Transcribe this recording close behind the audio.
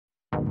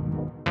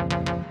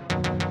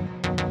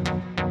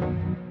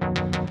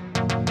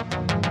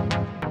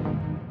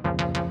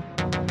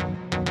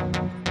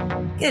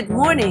Good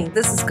morning.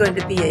 This is going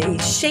to be a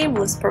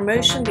shameless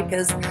promotion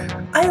because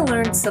I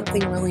learned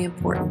something really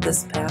important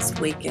this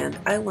past weekend.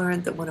 I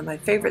learned that one of my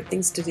favorite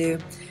things to do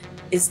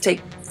is take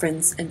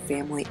friends and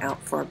family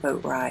out for a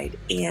boat ride.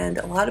 And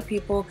a lot of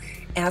people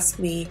ask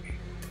me,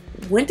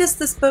 when does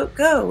this boat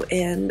go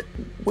and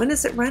when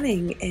is it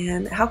running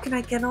and how can I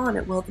get on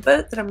it? Well, the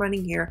boat that I'm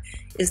running here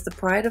is the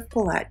Pride of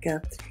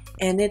Palatka,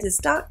 and it is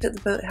docked at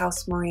the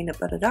Boathouse Marina,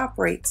 but it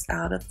operates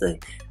out of the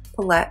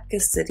Palatka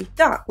City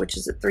Dock, which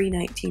is at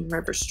 319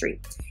 River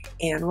Street.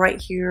 And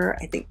right here,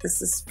 I think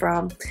this is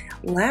from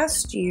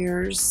last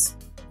year's,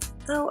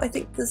 I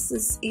think this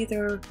is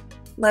either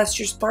last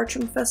year's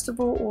Bartram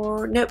Festival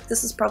or, nope,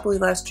 this is probably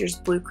last year's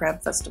Blue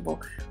Crab Festival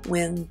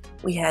when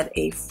we had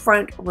a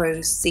front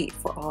row seat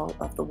for all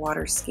of the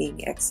water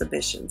skiing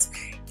exhibitions.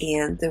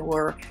 And there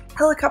were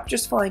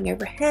helicopters flying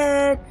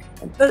overhead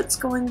and boats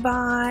going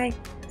by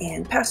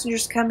and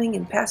passengers coming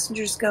and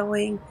passengers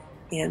going.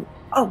 And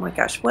oh my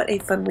gosh, what a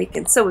fun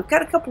weekend. So we've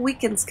got a couple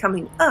weekends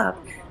coming up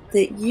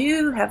that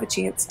you have a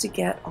chance to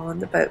get on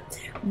the boat.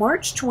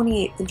 March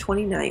 28th and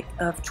 29th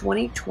of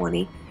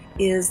 2020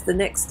 is the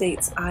next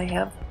dates I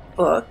have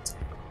booked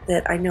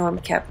that I know I'm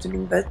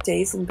captaining both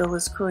days and Bill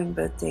is crewing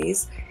both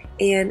days.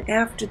 And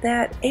after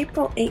that,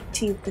 April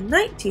 18th and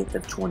 19th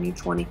of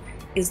 2020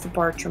 is the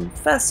Bartram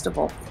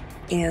Festival.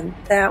 And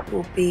that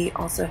will be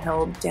also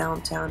held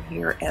downtown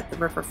here at the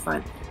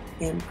riverfront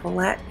in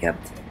Palatka.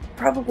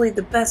 Probably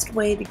the best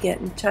way to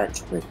get in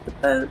touch with the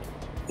boat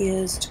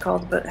is to call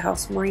the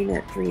Boathouse Marina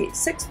at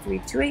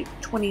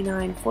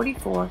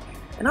 386-328-2944,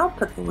 and I'll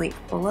put the link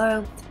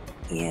below,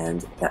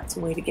 and that's a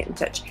way to get in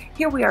touch.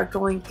 Here we are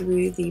going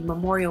through the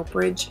Memorial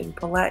Bridge in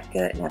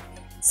Palatka, and I've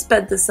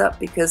sped this up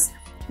because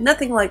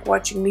nothing like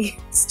watching me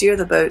steer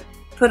the boat,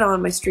 put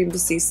on my Stream to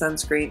Sea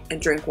sunscreen,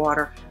 and drink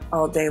water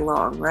all day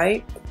long,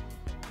 right?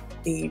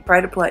 The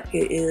Pride of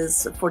Palatka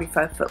is a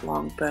 45-foot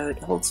long boat.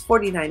 It holds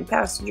 49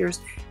 passengers,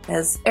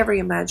 has every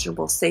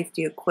imaginable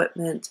safety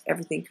equipment,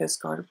 everything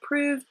Coast Guard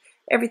approved,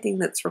 everything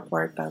that's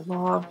required by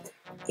law.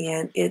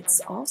 And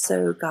it's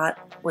also got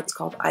what's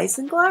called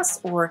isinglass,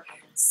 or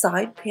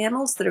side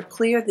panels that are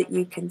clear that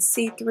you can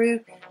see through.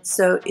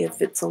 So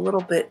if it's a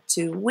little bit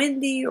too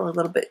windy or a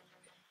little bit,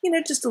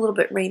 just a little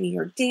bit rainy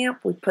or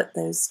damp, we put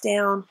those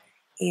down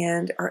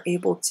and are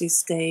able to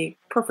stay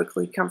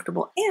perfectly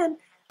comfortable. And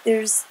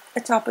there's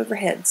a top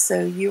overhead,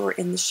 so you are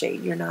in the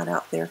shade. You're not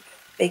out there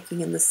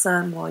baking in the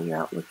sun while you're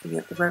out looking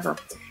at the river.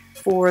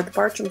 For the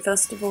Bartram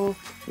Festival,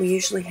 we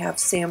usually have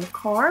Sam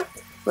Carr,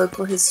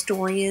 local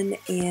historian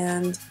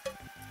and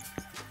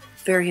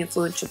very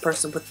influential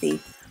person with the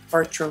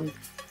Bartram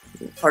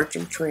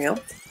Trail.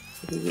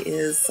 He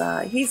is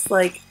he's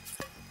like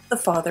the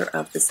father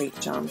of the St.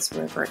 Johns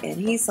River,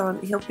 and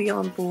he'll be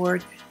on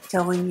board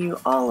telling you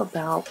all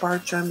about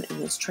Bartram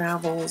and his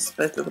travels,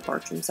 both of the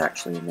Bartrams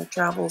actually in their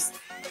travels.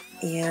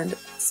 And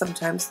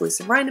sometimes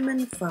Lisa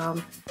Reineman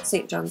from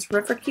St. John's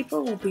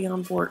Riverkeeper will be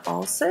on board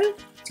also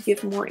to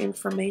give more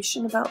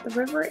information about the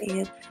river.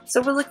 And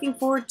so we're looking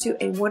forward to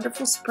a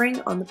wonderful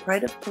spring on the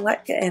Pride of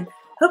Palatka and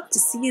hope to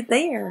see you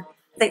there.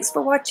 Thanks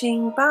for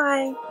watching.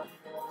 Bye.